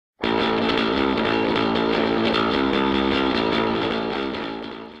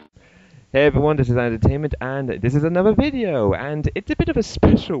Hey everyone, this is Entertainment, and this is another video, and it's a bit of a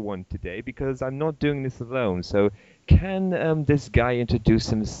special one today because I'm not doing this alone. So, can this guy introduce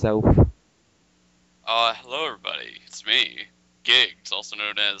himself? Hello everybody, it's me, Gigs, also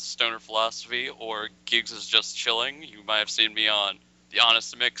known as Stoner Philosophy, or Gigs is Just Chilling. You might have seen me on The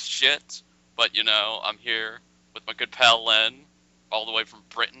Honest Mix shit, but I'm here with my good pal Len, all the way from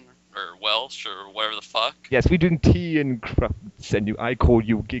Britain, or Welsh, or wherever the fuck. Yes, we're doing tea and crafts, and I call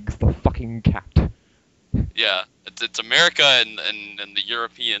you Gigs the fucking cat. Yeah, it's America and the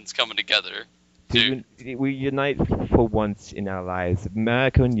Europeans coming together. We unite for once in our lives.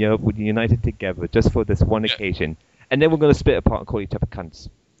 America and Europe would united together just for this one Yeah. occasion, and then we're gonna split apart and call each other cunts.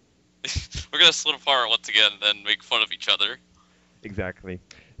 We're gonna split apart once again and then make fun of each other. Exactly.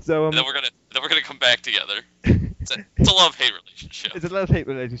 So And then we're gonna come back together. It's a love-hate relationship. It's a love-hate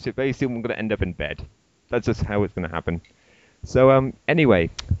relationship. Very soon we're going to end up in bed. That's just how it's going to happen. So,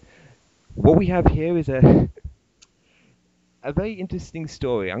 anyway, what we have here is a very interesting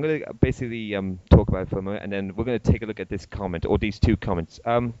story. I'm going to basically talk about it for a moment, and then we're going to take a look at this comment, or these two comments.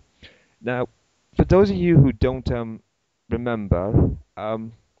 Now, for those of you who don't remember,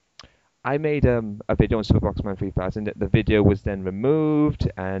 I made a video on Superboxman 3000. The video was then removed,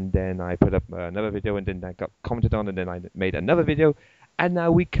 and then I put up another video, and then that got commented on, and then I made another video, and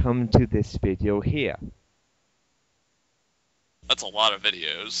now we come to this video here. That's a lot of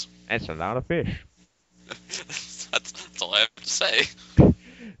videos. It's a lot of fish. that's all I have to say.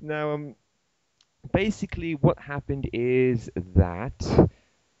 Now, basically what happened is that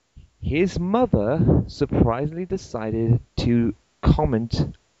his mother surprisingly decided to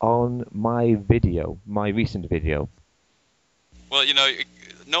comment on my video, my recent video. Well,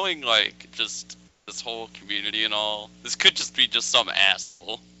 knowing just this whole community and all, this could just be just some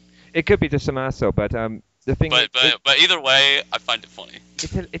asshole. It could be just some asshole, but the thing But either way, I find it funny.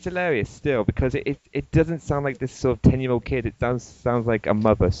 it's hilarious still because it doesn't sound like this sort of 10-year-old kid. It sounds like a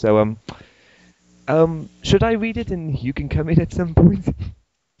mother. So should I read it and you can come in at some point?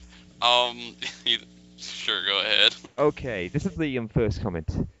 Sure, go ahead. Okay, this is the first comment.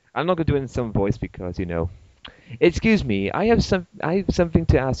 I'm not gonna do it in some voice because Excuse me, I have something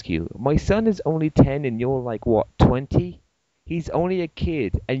to ask you. My son is only 10 and you're like what, 20? He's only a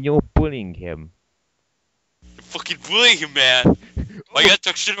kid and you're bullying him. You're fucking bullying him, man. Why you gotta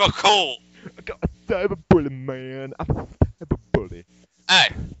talk shit about Cole? I'm a bully, man. I'm a bully. Hey,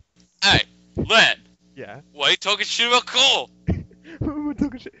 Len. Yeah. Why are you talking shit about Cole? I'm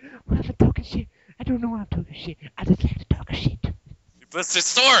talking shit. Why am I talking shit? I don't know why I'm talking shit. I just like to talk shit. That's the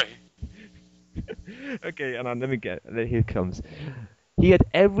story. Okay, and let me get. Here it comes. He had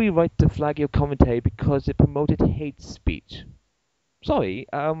every right to flag your commentary because it promoted hate speech. Sorry,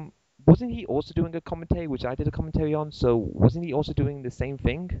 wasn't he also doing a commentary which I did a commentary on? So wasn't he also doing the same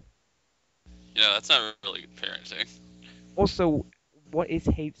thing? That's not really good parenting. Also, what is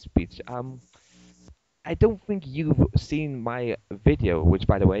hate speech? I don't think you've seen my video, which,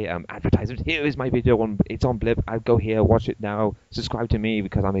 by the way, advertisement. Here is my video it's on Blip. I'll go here, watch it now. Subscribe to me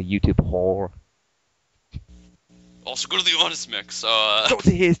because I'm a YouTube whore. Also, go to the Honest Mix. Go to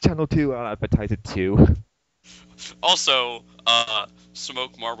his channel too. I'll advertise it too. Also,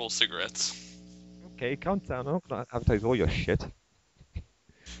 smoke Marlboro cigarettes. Okay, calm down. I'm not gonna advertise all your shit.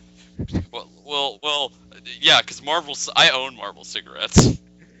 Well, yeah, because I own Marlboro cigarettes.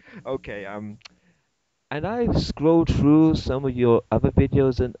 Okay, and I've scrolled through some of your other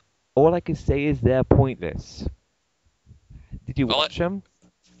videos, and all I can say is they're pointless. Did you watch them?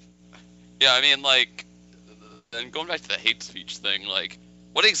 Yeah, I mean, and going back to the hate speech thing,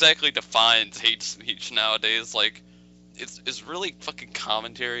 what exactly defines hate speech nowadays? Is really fucking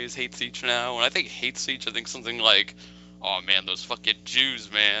commentary is hate speech now? When I think hate speech, I think something like, oh man, those fucking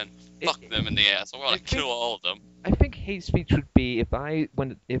Jews, man. Fuck them in the ass. I want to kill all of them. I think hate speech would be if I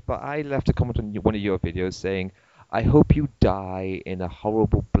left a comment on one of your videos saying, "I hope you die in a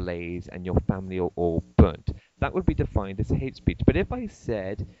horrible blaze and your family are all burnt." That would be defined as hate speech. But if I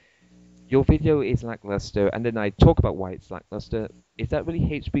said your video is lackluster and then I talk about why it's lackluster, is that really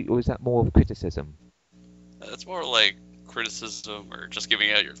hate speech or is that more of criticism? It's more like criticism or just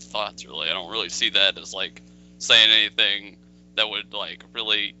giving out your thoughts. Really, I don't really see that as saying anything that would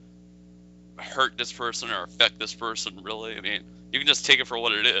really hurt this person or affect this person. Really, I mean, you can just take it for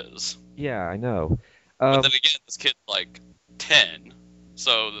what it is. Yeah, I know. But then again, this kid's 10,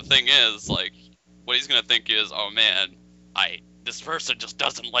 so the thing is, what he's gonna think is, oh man, this person just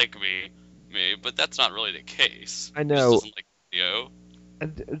doesn't like me, but that's not really the case. I know. He just doesn't like video.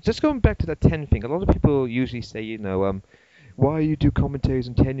 And just going back to that 10 thing, a lot of people usually say, why you do commentaries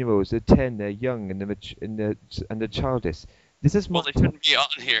on 10-year-olds? They're 10, they're young, and they're childish. This is Well, my they shouldn't be on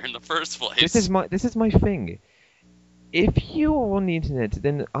here in the first place. this is my thing. If you are on the internet,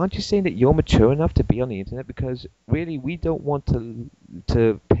 then aren't you saying that you're mature enough to be on the internet? Because really, we don't want to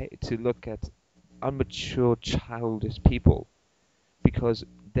look at immature, childish people because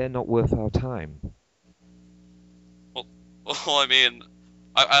they're not worth our time. Well, well, I mean,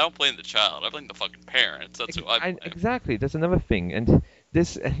 I don't blame the child. I blame the fucking parents. That's who I blame. Exactly, that's another thing. And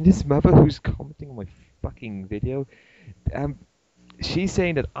this mother who's commenting on my fucking video, um, she's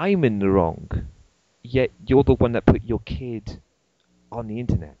saying that I'm in the wrong, yet you're the one that put your kid on the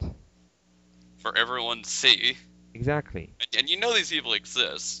internet. For everyone to see. Exactly. And you know these people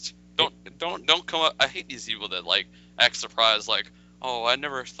exist. It- Don't come up. I hate these people that like act surprised, like, oh, I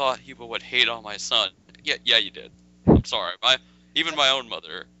never thought people would hate on my son. Yeah, you did. I'm sorry. Even my own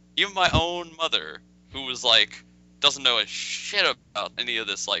mother, who was like doesn't know a shit about any of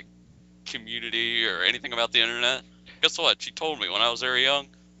this like community or anything about the internet. Guess what? She told me when I was very young.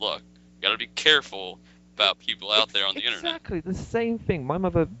 Look, you gotta be careful about people out there on the internet. Exactly the same thing. My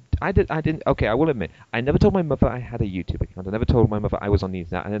mother, I didn't. Okay, I will admit, I never told my mother I had a YouTube account. I never told my mother I was on the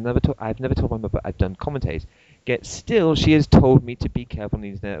internet, and I've never told my mother I've done commentaries. Yet still, she has told me to be careful on the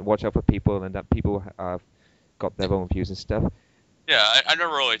internet, watch out for people, and that people have got their own views and stuff. Yeah, I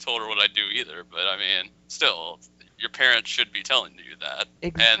never really told her what I do either, but I mean, still, your parents should be telling you that,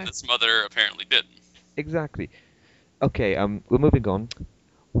 and this mother apparently didn't. Exactly. Okay, we're moving on.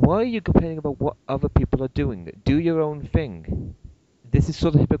 Why are you complaining about what other people are doing? Do your own thing. This is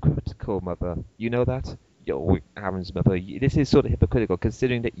sort of hypocritical, mother. You know that? Yo, Aaron's mother. This is sort of hypocritical,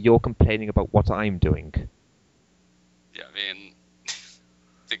 considering that you're complaining about what I'm doing. Yeah, I mean, I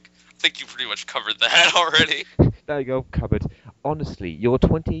think you pretty much covered that already. There you go, covered. Honestly, you're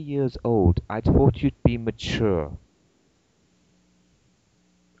 20 years old. I thought you'd be mature.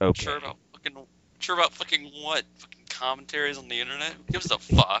 Okay. Sure about fucking what? Fucking commentaries on the internet? Who gives a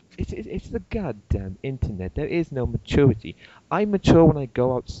fuck? It's the goddamn internet. There is no maturity. I'm mature when I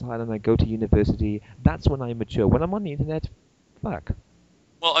go outside and I go to university. That's when I'm mature. When I'm on the internet, fuck.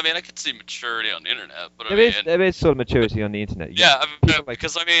 Well, I mean, I could see maturity on the internet, but There is sort of maturity on the internet. Yeah,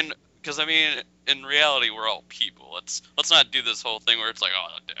 because I mean, in reality, we're all people. Let's not do this whole thing where it's like,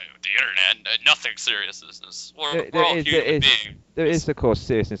 oh, the internet, nothing serious is this. We're all human beings. There is, of course,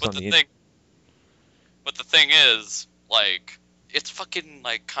 seriousness on the internet. But the thing is, like, it's fucking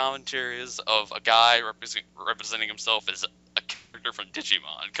like commentaries of a guy representing himself as a character from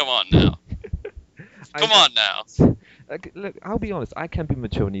Digimon. Come on now. Come on now. Look, I'll be honest. I can be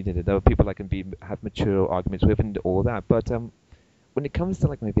mature on the internet. There are people I can have mature arguments with and all that. But when it comes to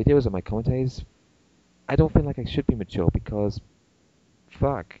like my videos or my commentaries, I don't feel like I should be mature because,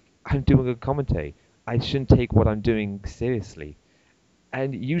 fuck, I'm doing a commentary. I shouldn't take what I'm doing seriously.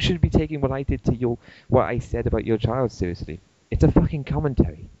 And you should be taking what what I said about your child seriously. It's a fucking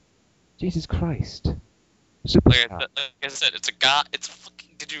commentary. Jesus Christ. Like I said, it's a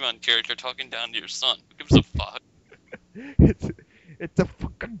fucking Digimon character talking down to your son. Who gives a fuck? it's a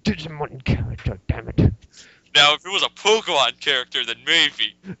fucking Digimon character, damn it. Now, if it was a Pokemon character, then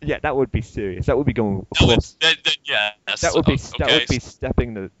maybe. Yeah, that would be serious. That would be going. That would be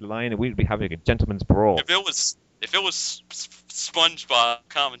stepping the line, and we'd be having a gentleman's brawl. If it was SpongeBob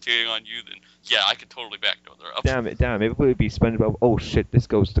commentating on you, then yeah, I could totally backdoor there up. Damn it! It would be SpongeBob. Oh shit! This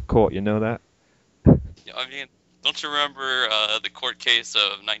goes to court. You know that? Yeah, I mean, don't you remember the court case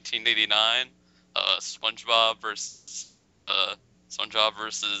of 1989? SpongeBob versus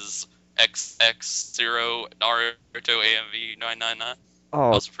XX0 Naruto AMV 999. Oh, that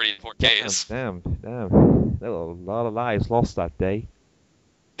was a pretty important case. Damn. There were a lot of lives lost that day.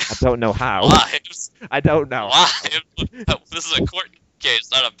 I don't know how. Lives? I don't know. Lives? This is a court case,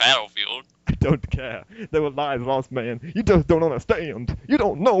 not a battlefield. I don't care. There were lives lost, man. You just don't understand. You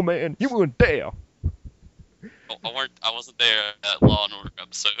don't know, man. You weren't there. I wasn't there at Law and Order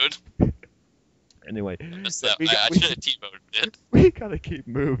episode. Anyway, I should have T-voted it. We gotta keep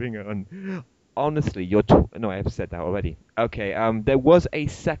moving on. Honestly, no, I have said that already. Okay, there was a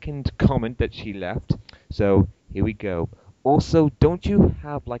second comment that she left, so here we go. Also, don't you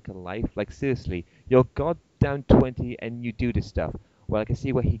have like a life? Like seriously, you're goddamn 20 and you do this stuff. Well, I can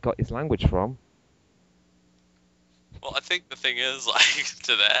see where he got his language from. Well, I think the thing is, like,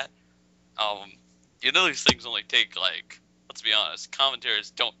 to that, these things only take, like, let's be honest,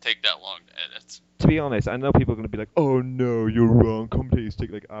 commentaries don't take that long to edit. To be honest, I know people are going to be like, oh no, you're wrong, commentaries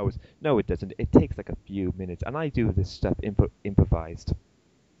take like hours. No, it doesn't. It takes like a few minutes, and I do this stuff improvised.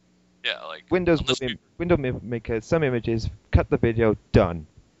 Yeah, like... Windows make some images, cut the video, done.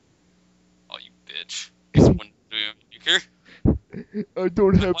 Oh, you bitch. I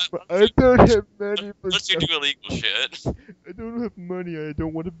don't have I Unless don't have money for unless you some. do illegal shit. I don't have money. I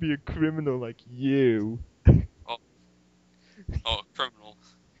don't want to be a criminal like you. Oh, oh, criminal.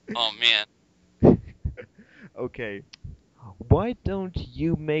 Oh man. Okay. Why don't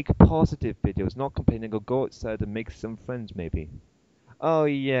you make positive videos, not complaining, or go outside and make some friends maybe? Oh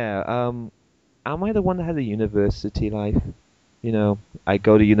yeah, am I the one that has a university life? You know, I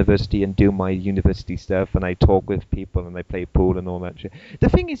go to university and do my university stuff, and I talk with people, and I play pool and all that shit. The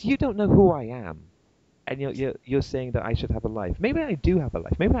thing is, you don't know who I am, and you're saying that I should have a life. Maybe I do have a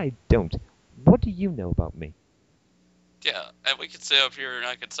life. Maybe I don't. What do you know about me? Yeah, and we could sit up here and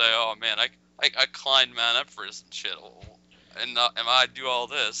I could say, oh man, I climbed Mount Everest and shit, and I do all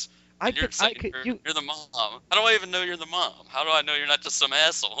this, I and you're could, I saying could, you. you're the mom. How do I even know you're the mom? How do I know you're not just some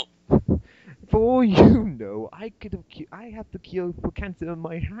asshole? For all you know, I have the cure for cancer in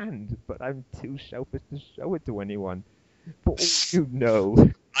my hand, but I'm too selfish to show it to anyone. For all you know.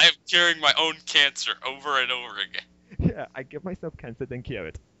 I am curing my own cancer over and over again. Yeah, I give myself cancer, then cure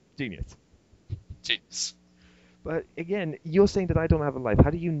it. Genius. Jeez. But again, you're saying that I don't have a life. How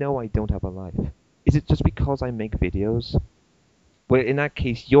do you know I don't have a life? Is it just because I make videos? Well, in that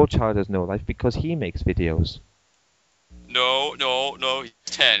case, your child has no life because he makes videos. No, no, no. He's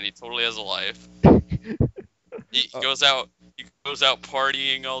 10. He totally has a life. He Uh, goes out. He goes out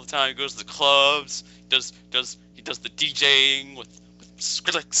partying all the time. He goes to the clubs. He does the DJing with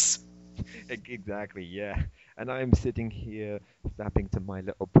Skrillex. exactly, yeah. And I'm sitting here fapping to My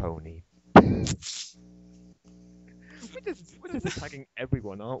Little Pony. We're just attacking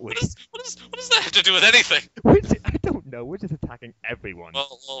everyone, aren't we? What does that have to do with anything? I don't know. We're just attacking everyone.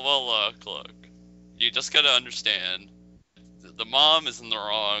 Look. You just gotta understand. The mom is in the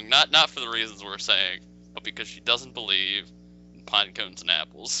wrong. Not for the reasons we're saying, but because she doesn't believe in pine cones and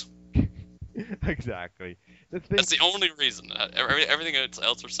apples. Exactly. That's the only reason. Everything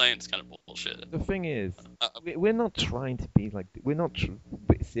else we're saying is kind of bullshit. The thing is, Uh, we're not trying to be like. We're not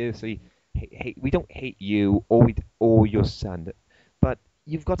seriously. We don't hate you or your son, but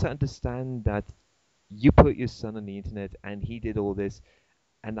you've got to understand that you put your son on the internet and he did all this,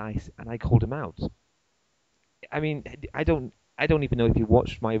 and I called him out. I mean, I don't even know if you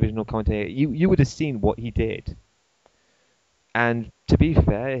watched my original commentary. You would have seen what he did. And to be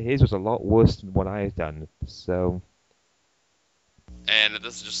fair, his was a lot worse than what I had done. So, and if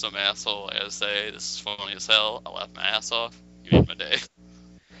this is just some asshole, I gotta say, this is funny as hell. I laughed my ass off. You made my day.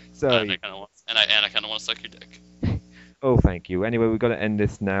 so And I kind of want to suck your dick. oh, thank you. Anyway, we've got to end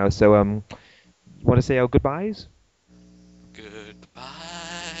this now. So, you want to say our goodbyes?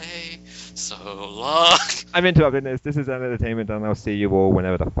 Goodbye. So long. I'm interrupting this. This is an entertainment, and I'll see you all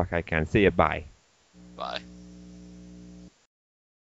whenever the fuck I can. See you. Bye. Bye.